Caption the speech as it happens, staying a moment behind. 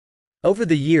Over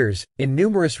the years, in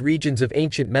numerous regions of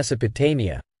ancient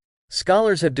Mesopotamia,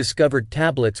 scholars have discovered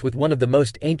tablets with one of the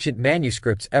most ancient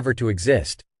manuscripts ever to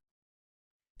exist.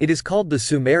 It is called the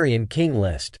Sumerian King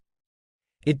List.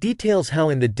 It details how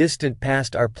in the distant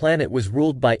past our planet was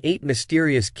ruled by 8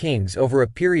 mysterious kings over a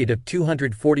period of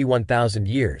 241,000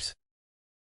 years.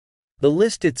 The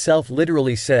list itself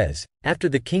literally says, after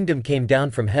the kingdom came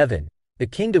down from heaven, the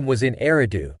kingdom was in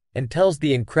Eridu, and tells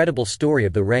the incredible story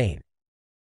of the reign.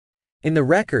 In the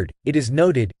record, it is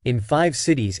noted, in 5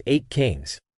 cities 8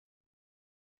 kings.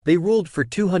 They ruled for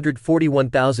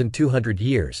 241,200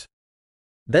 years.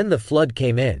 Then the flood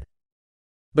came in.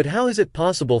 But how is it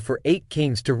possible for 8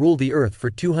 kings to rule the earth for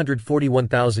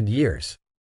 241,000 years?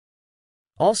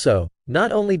 Also,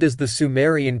 not only does the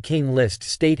Sumerian King List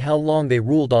state how long they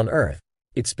ruled on earth,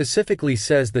 it specifically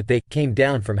says that they came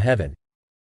down from heaven.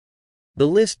 The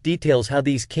list details how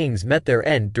these kings met their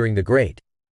end during the Great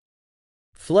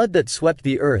Flood that swept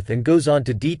the earth and goes on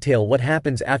to detail what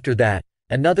happens after that.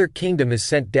 Another kingdom is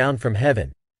sent down from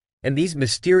heaven, and these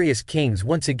mysterious kings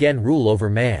once again rule over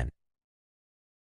man.